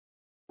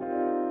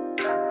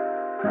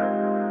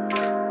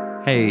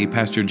Hey,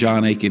 Pastor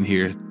John Aitken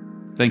here.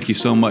 Thank you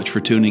so much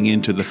for tuning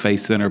in to the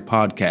Faith Center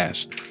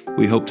podcast.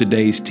 We hope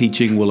today's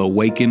teaching will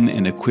awaken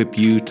and equip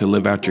you to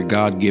live out your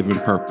God-given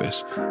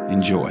purpose.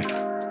 Enjoy.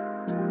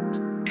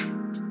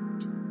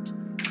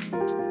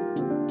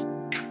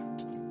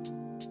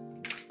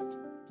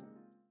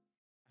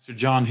 Pastor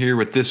John here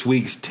with this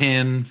week's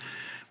 10.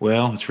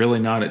 Well, it's really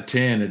not at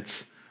 10.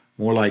 It's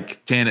more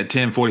like 10 at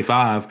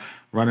 10:45.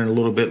 Running a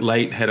little bit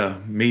late. Had a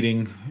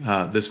meeting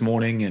this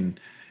morning, and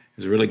it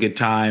was a really good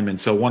time. And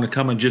so I want to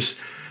come and just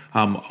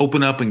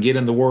open up and get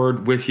in the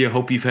Word with you.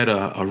 Hope you've had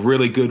a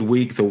really good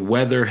week. The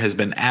weather has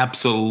been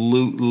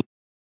absolutely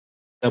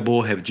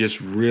incredible. Have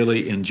just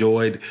really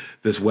enjoyed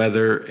this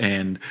weather,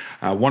 and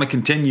I want to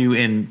continue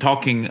in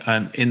talking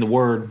in the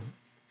Word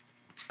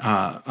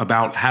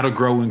about how to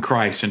grow in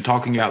Christ, and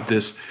talking about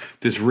this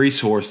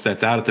resource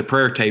that's out at the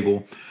prayer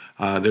table.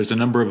 There's a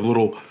number of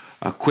little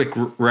quick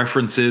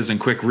references and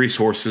quick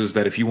resources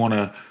that if you want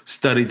to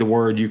study the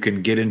Word, you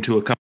can get into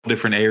a couple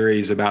different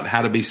areas about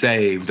how to be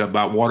saved,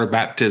 about water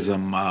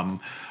baptism,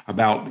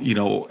 about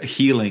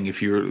healing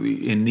if you're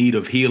in need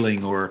of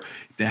healing, or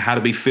how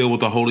to be filled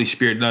with the Holy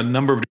Spirit. A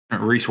number of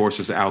different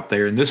resources out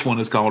there, and this one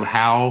is called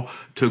How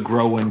to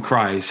Grow in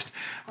Christ,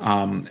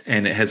 and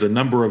it has a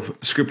number of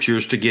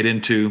scriptures to get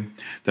into.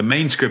 The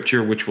main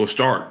scripture, which we'll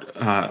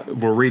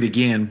read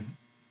again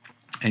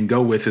and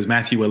go with, is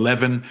Matthew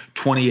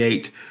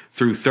 11:28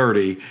 through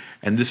 30.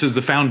 And this is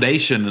the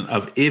foundation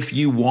of, if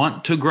you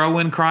want to grow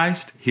in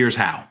Christ, here's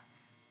how.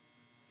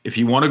 If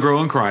you want to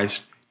grow in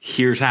Christ,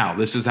 here's how.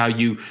 This is how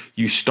you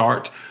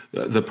start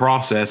the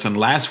process. And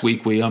last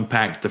week we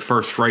unpacked the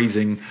first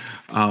phrasing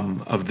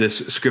of this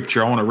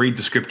scripture. I want to read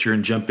the scripture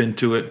and jump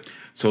into it.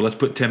 So let's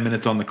put 10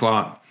 minutes on the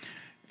clock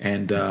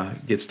and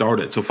get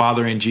started. So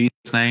Father, in Jesus'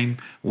 name,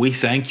 we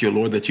thank you,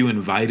 Lord, that you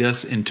invite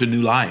us into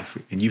new life,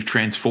 and you've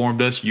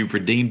transformed us, you've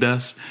redeemed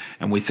us,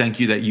 and we thank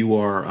you that you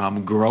are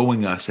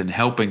growing us and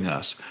helping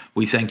us.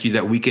 We thank you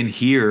that we can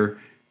hear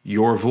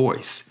your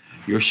voice.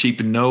 Your sheep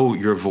know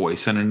your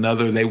voice, and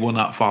another they will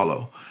not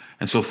follow.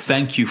 And so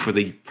thank you for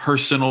the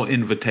personal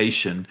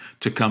invitation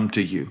to come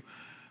to you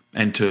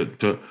and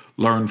to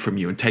learn from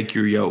you and take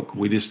your yoke.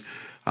 We just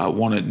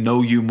want to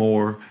know you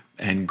more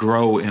and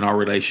grow in our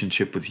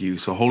relationship with you.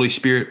 So Holy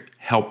Spirit,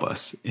 help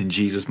us in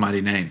Jesus' mighty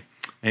name.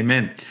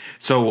 Amen.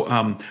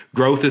 So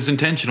growth is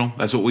intentional.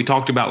 That's what we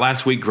talked about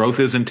last week. Growth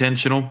is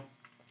intentional.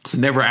 It's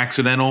never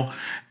accidental.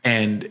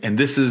 And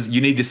this is,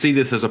 you need to see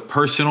this as a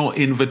personal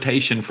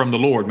invitation from the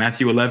Lord.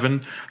 Matthew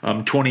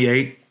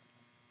 11:28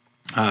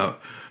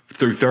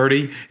 through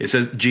 30. It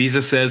says,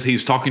 Jesus says he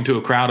was talking to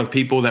a crowd of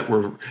people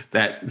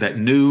that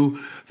knew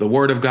the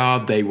word of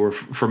God. They were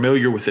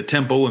familiar with the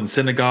temple and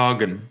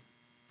synagogue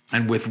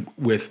and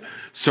with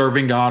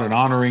serving God and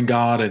honoring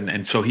God.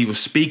 And so he was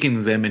speaking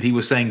to them, and he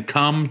was saying,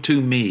 come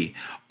to me,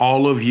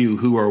 all of you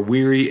who are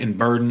weary and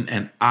burdened,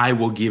 and I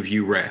will give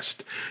you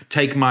rest.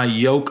 Take my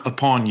yoke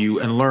upon you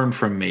and learn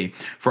from me,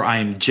 for I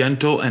am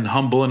gentle and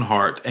humble in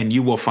heart, and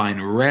you will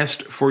find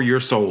rest for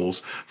your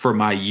souls. For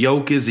my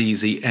yoke is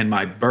easy and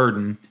my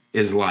burden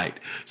is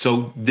light.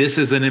 So this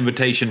is an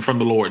invitation from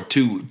the Lord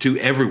to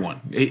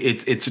everyone.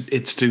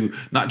 It's to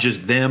not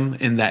just them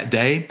in that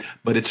day,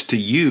 but it's to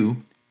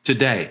you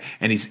today.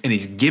 And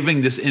he's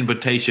giving this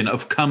invitation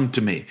of come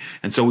to me.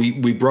 And so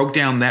we broke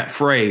down that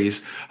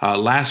phrase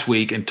last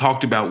week and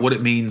talked about what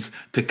it means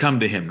to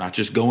come to him, not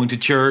just going to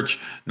church,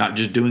 not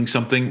just doing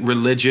something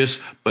religious,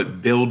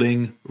 but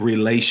building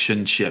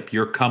relationship.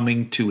 You're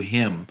coming to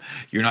him.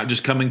 You're not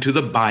just coming to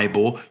the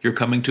Bible, you're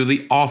coming to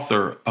the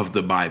author of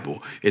the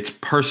Bible. It's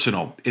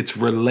personal, it's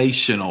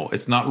relational,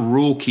 it's not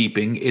rule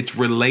keeping, it's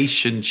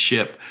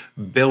relationship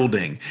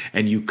building.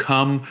 And you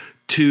come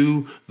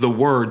to the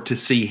Word to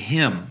see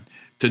him,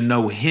 to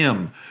know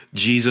him.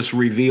 Jesus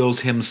reveals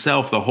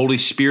himself. The Holy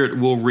Spirit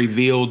will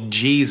reveal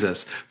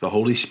Jesus. The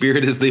Holy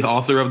Spirit is the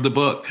author of the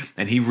book,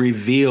 and he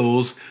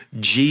reveals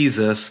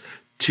Jesus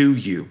to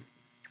you.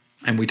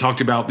 And we talked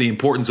about the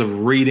importance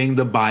of reading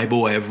the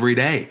Bible every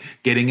day,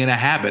 getting in a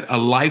habit, a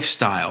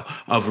lifestyle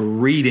of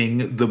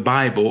reading the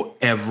Bible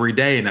every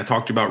day. And I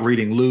talked about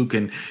reading Luke,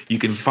 and you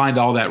can find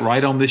all that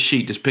right on this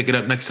sheet. Just pick it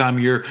up next time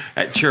you're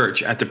at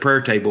church, at the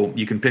prayer table.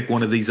 You can pick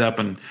one of these up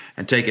and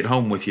take it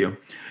home with you.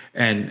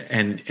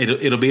 And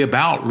it'll be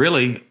about,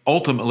 really,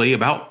 ultimately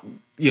about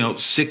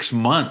 6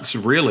 months,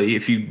 really,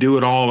 if you do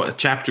it all a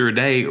chapter a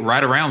day,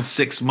 right around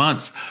 6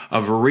 months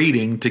of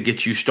reading to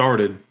get you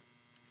started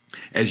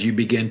as you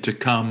begin to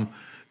come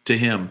to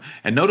him.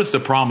 And notice the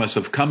promise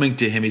of coming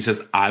to him. He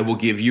says, I will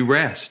give you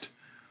rest.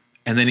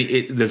 And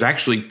then there's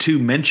actually two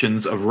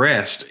mentions of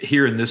rest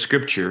here in this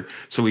scripture.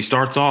 So he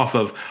starts off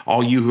of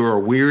all you who are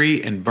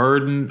weary and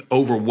burdened,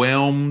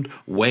 overwhelmed,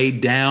 weighed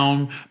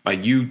down by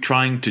you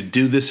trying to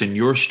do this in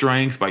your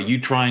strength, by you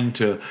trying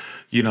to,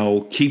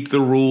 keep the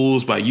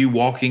rules, by you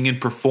walking in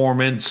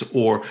performance,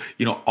 or,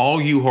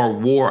 all you who are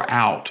wore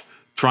out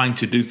trying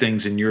to do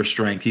things in your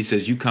strength. He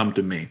says, you come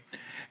to me.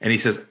 And he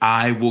says,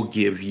 I will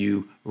give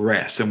you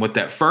rest. And what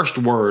that first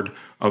word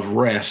of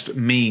rest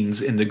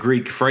means in the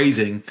Greek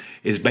phrasing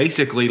is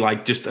basically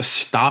like just a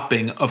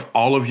stopping of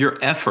all of your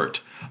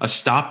effort, a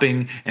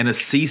stopping and a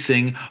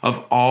ceasing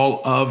of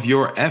all of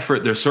your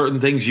effort. There's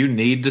certain things you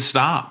need to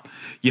stop.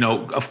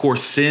 Of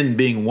course, sin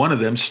being one of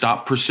them,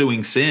 stop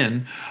pursuing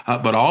sin,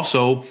 but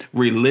also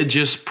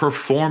religious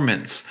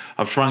performance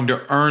of trying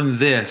to earn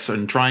this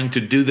and trying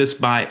to do this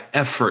by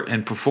effort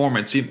and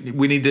performance.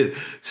 We need to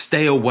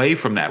stay away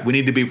from that. We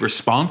need to be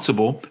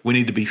responsible. We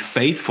need to be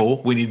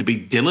faithful. We need to be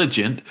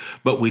diligent,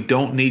 but we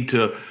don't need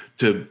to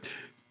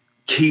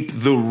keep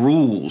the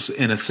rules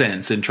in a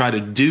sense and try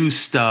to do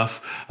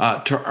stuff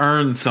to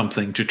earn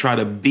something, to try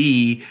to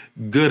be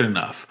good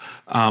enough.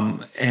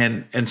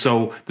 And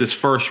so this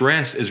first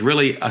rest is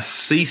really a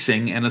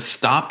ceasing and a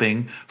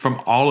stopping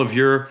from all of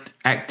your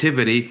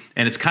activity.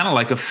 And it's kind of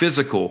like a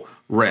physical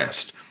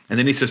rest. And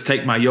then he says,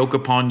 take my yoke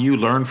upon you,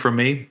 learn from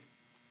me.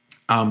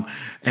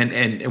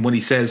 And when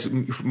he says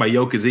my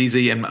yoke is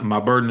easy and my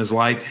burden is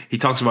light, he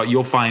talks about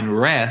you'll find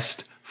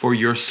rest for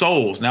your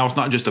souls. Now, it's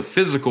not just a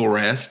physical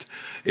rest,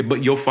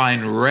 but you'll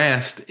find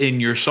rest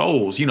in your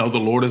souls. The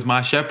Lord is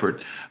my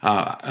shepherd.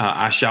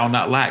 I shall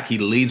not lack. He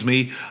leads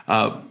me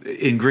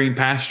in green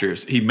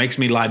pastures. He makes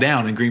me lie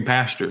down in green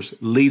pastures,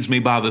 leads me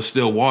by the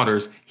still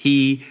waters.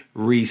 He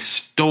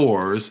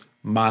restores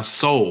my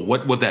soul.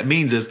 What that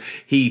means is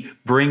he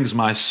brings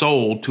my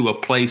soul to a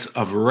place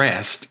of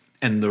rest,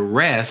 and the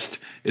rest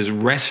is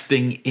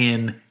resting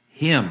in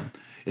him.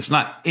 It's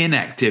not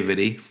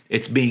inactivity.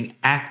 It's being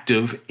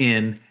active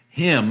in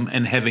him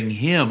and having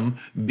him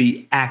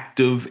be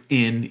active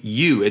in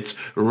you. It's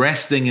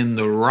resting in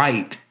the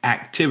right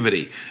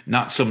activity,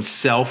 not some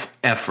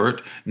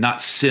self-effort,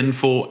 not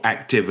sinful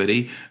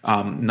activity,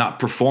 not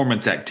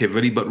performance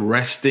activity, but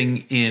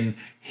resting in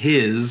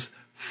his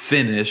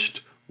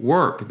finished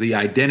work, the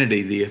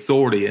identity, the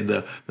authority, and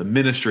the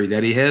ministry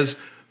that he has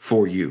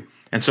for you.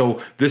 And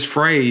so this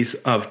phrase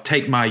of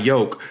take my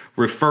yoke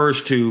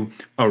refers to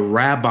a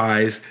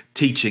rabbi's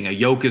teaching. A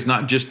yoke is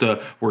not just this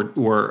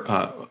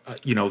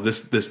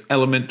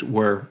element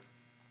where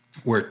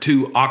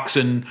two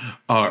oxen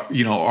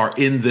are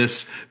in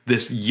this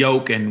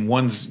yoke, and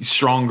one's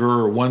stronger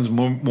or one's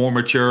more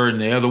mature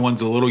and the other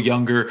one's a little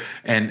younger,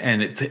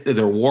 and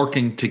they're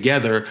working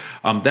together.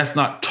 That's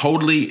not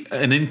totally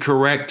an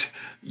incorrect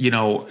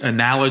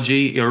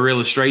analogy or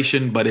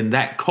illustration, but in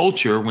that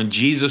culture, when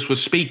Jesus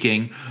was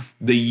speaking,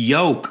 the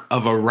yoke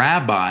of a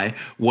rabbi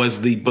was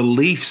the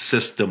belief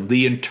system,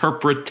 the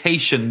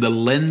interpretation, the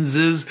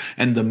lenses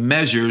and the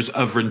measures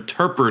of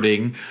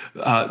interpreting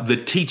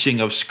the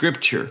teaching of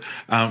Scripture.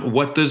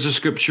 What does the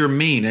Scripture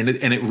mean? And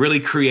it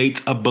really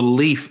creates a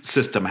belief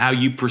system, how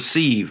you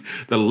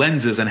perceive the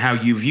lenses and how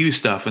you view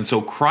stuff. And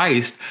so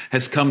Christ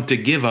has come to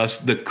give us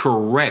the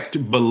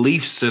correct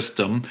belief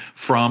system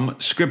from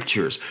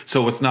Scriptures.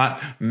 So it's not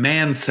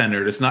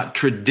man-centered. It's not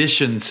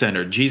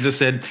tradition-centered. Jesus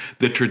said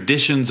the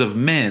traditions of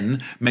men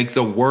make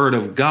the word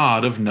of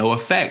God of no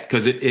effect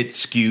because it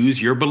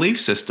skews your belief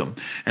system.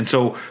 And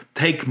so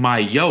take my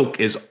yoke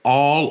is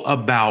all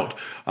about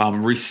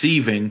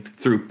receiving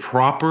through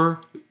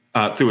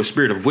a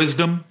spirit of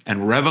wisdom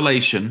and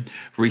revelation,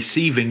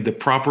 receiving the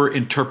proper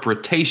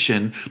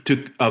interpretation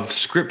of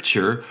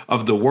Scripture,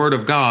 of the Word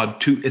of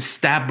God, to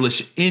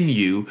establish in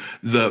you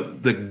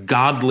the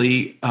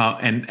godly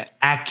and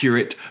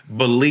accurate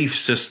belief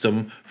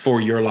system for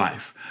your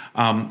life.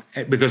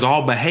 Because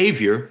all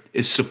behavior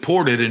is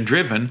supported and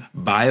driven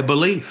by a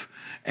belief.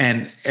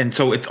 And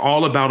so it's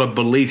all about a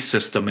belief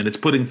system, and it's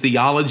putting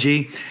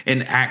theology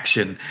in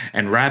action.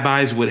 And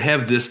rabbis would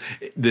have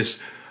this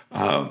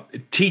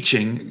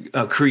teaching,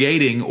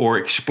 creating or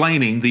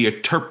explaining the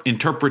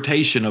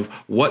interpretation of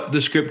what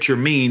the Scripture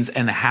means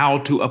and how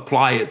to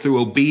apply it through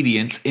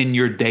obedience in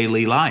your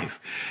daily life.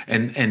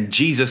 And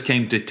Jesus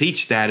came to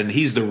teach that, and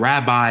he's the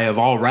rabbi of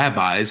all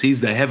rabbis.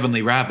 He's the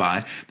heavenly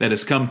rabbi that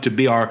has come to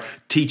be our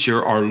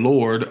teacher, our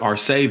Lord, our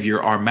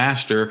Savior, our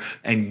Master,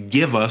 and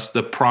give us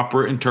the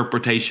proper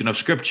interpretation of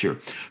Scripture.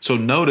 So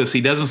notice he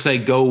doesn't say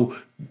go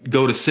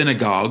to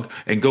synagogue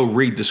and go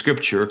read the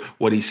Scripture.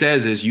 What he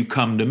says is you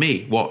come to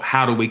me. Well,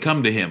 how do we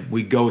come to him?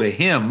 We go to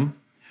him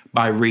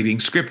by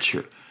reading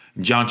Scripture.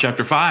 In John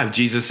chapter 5,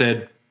 Jesus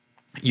said,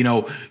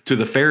 to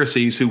the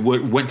Pharisees who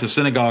went to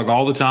synagogue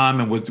all the time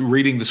and was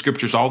reading the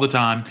Scriptures all the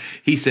time,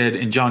 he said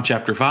in John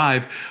chapter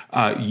 5,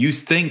 you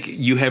think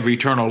you have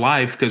eternal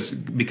life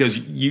because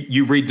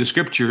you read the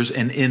Scriptures,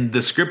 and in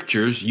the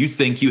Scriptures you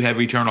think you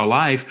have eternal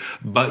life,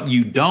 but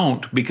you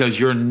don't because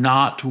you're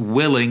not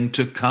willing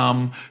to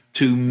come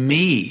to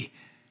me.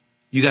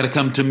 You got to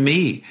come to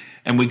me.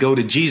 And we go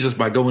to Jesus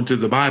by going to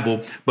the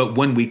Bible. But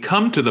when we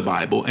come to the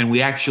Bible and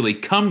we actually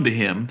come to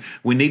him,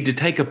 we need to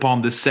take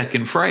upon the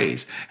second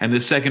phrase. And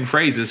the second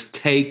phrase is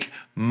take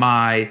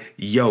my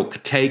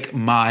yoke. Take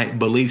my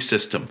belief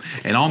system.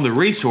 And on the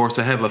resource,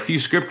 I have a few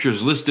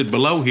scriptures listed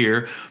below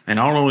here, and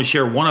I'll only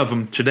share one of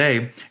them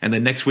today, and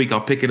then next week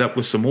I'll pick it up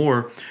with some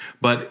more.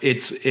 But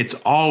it's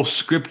all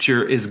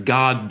scripture is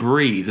God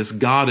breathed. It's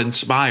God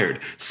inspired.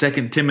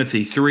 2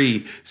 Timothy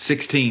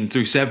 3:16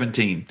 through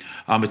 17.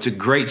 It's a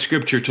great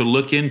scripture to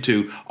look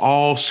into.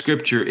 All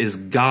scripture is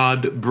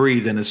God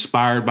breathed and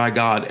inspired by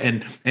God.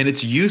 And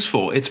it's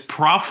useful. It's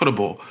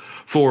profitable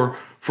for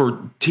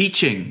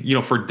teaching,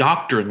 for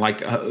doctrine, like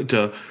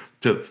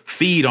to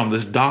feed on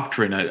this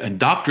doctrine. And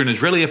doctrine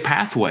is really a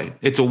pathway.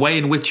 It's a way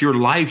in which your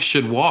life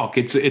should walk.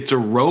 It's a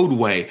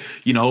roadway.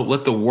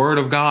 Let the word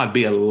of God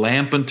be a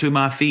lamp unto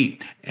my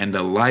feet and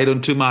a light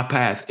unto my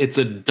path. It's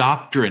a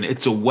doctrine.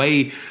 It's a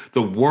way.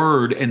 The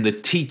word and the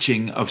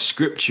teaching of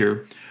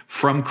scripture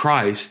from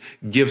Christ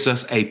gives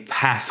us a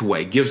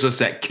pathway, gives us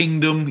that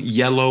kingdom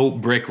yellow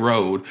brick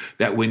road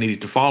that we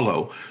need to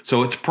follow.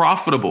 So it's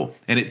profitable,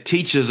 and it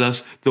teaches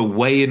us the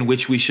way in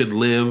which we should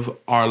live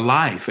our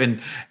life. And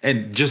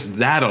just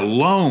that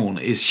alone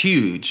is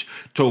huge.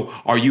 So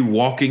are you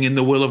walking in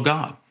the will of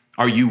God?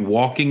 Are you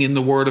walking in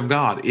the word of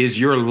God? Is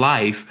your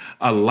life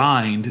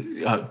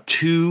aligned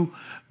to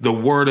the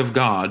word of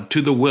God,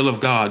 to the will of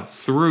God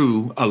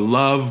through a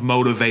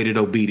love-motivated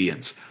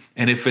obedience?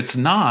 And if it's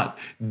not,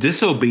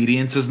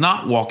 disobedience is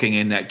not walking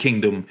in that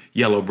kingdom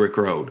yellow brick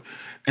road.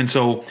 And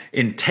so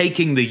in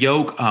taking the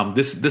yoke,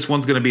 this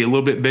one's going to be a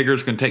little bit bigger.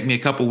 It's going to take me a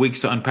couple weeks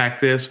to unpack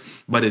this.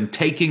 But in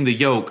taking the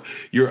yoke,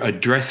 you're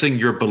addressing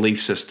your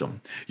belief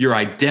system. You're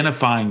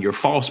identifying your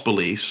false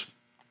beliefs,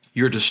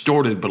 your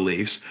distorted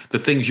beliefs, the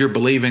things you're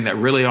believing that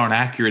really aren't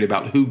accurate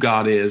about who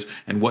God is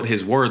and what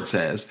his word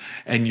says.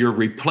 And you're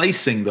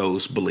replacing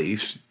those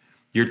beliefs.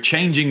 You're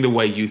changing the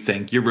way you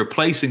think. You're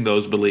replacing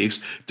those beliefs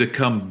to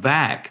come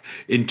back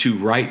into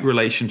right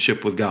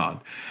relationship with God.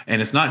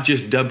 And it's not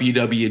just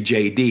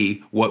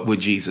WWJD, what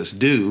would Jesus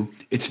do?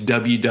 It's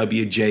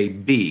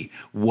WWJB,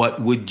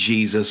 what would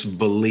Jesus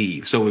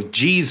believe? So if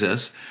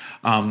Jesus,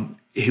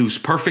 who's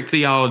perfect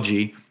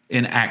theology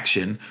in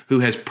action,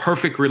 who has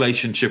perfect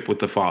relationship with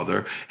the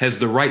Father, has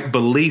the right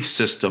belief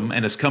system,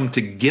 and has come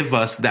to give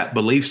us that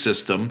belief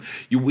system,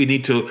 we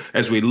need to,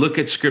 as we look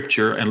at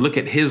Scripture and look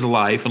at his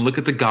life and look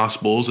at the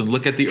Gospels and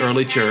look at the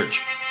early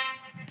church,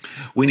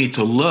 we need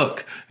to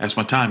look, that's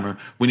my timer,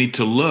 we need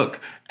to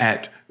look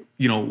at,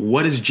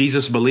 what is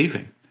Jesus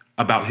believing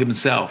about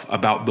himself,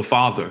 about the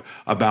Father,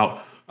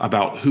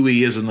 about who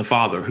he is in the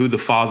Father, who the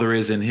Father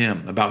is in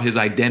him, about his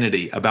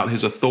identity, about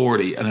his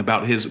authority, and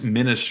about his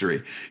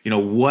ministry.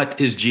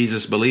 What is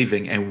Jesus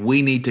believing? And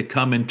we need to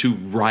come into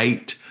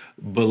right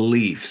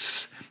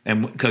beliefs.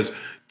 And because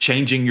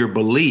changing your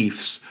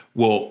beliefs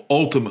will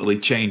ultimately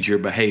change your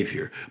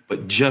behavior,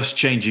 but just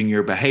changing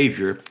your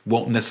behavior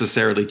won't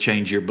necessarily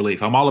change your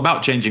belief. I'm all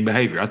about changing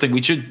behavior. I think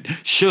we should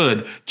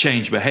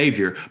change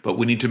behavior, but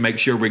we need to make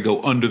sure we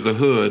go under the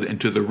hood and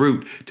to the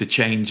root to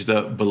change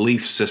the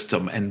belief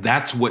system. And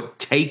that's what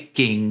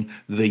taking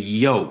the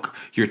yoke,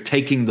 you're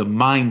taking the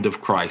mind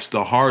of Christ,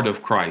 the heart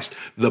of Christ,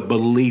 the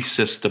belief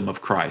system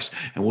of Christ.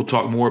 And we'll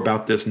talk more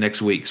about this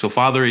next week. So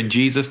Father, in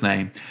Jesus'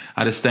 name,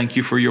 I just thank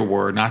you for your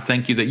word. And I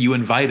thank you that you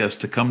invite us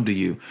to come to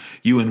you.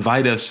 You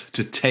invite us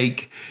to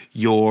take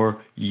your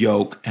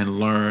yoke and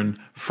learn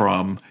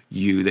from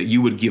you, that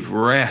you would give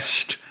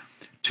rest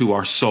to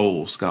our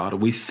souls, God.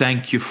 We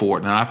thank you for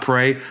it. And I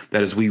pray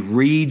that as we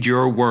read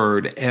your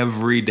word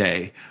every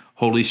day,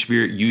 Holy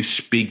Spirit, you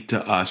speak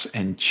to us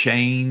and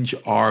change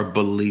our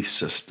belief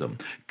system,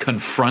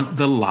 confront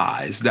the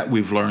lies that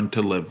we've learned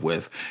to live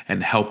with,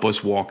 and help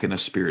us walk in a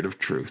spirit of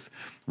truth.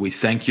 We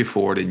thank you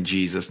for it in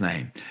Jesus'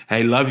 name.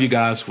 Hey, love you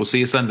guys. We'll see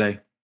you Sunday.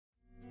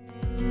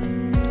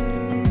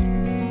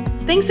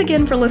 Thanks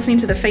again for listening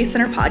to the Faith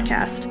Center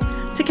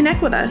podcast. To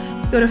connect with us,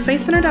 go to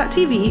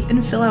faithcenter.tv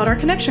and fill out our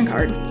connection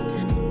card.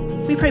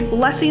 We pray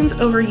blessings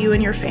over you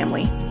and your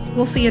family.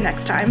 We'll see you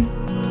next time.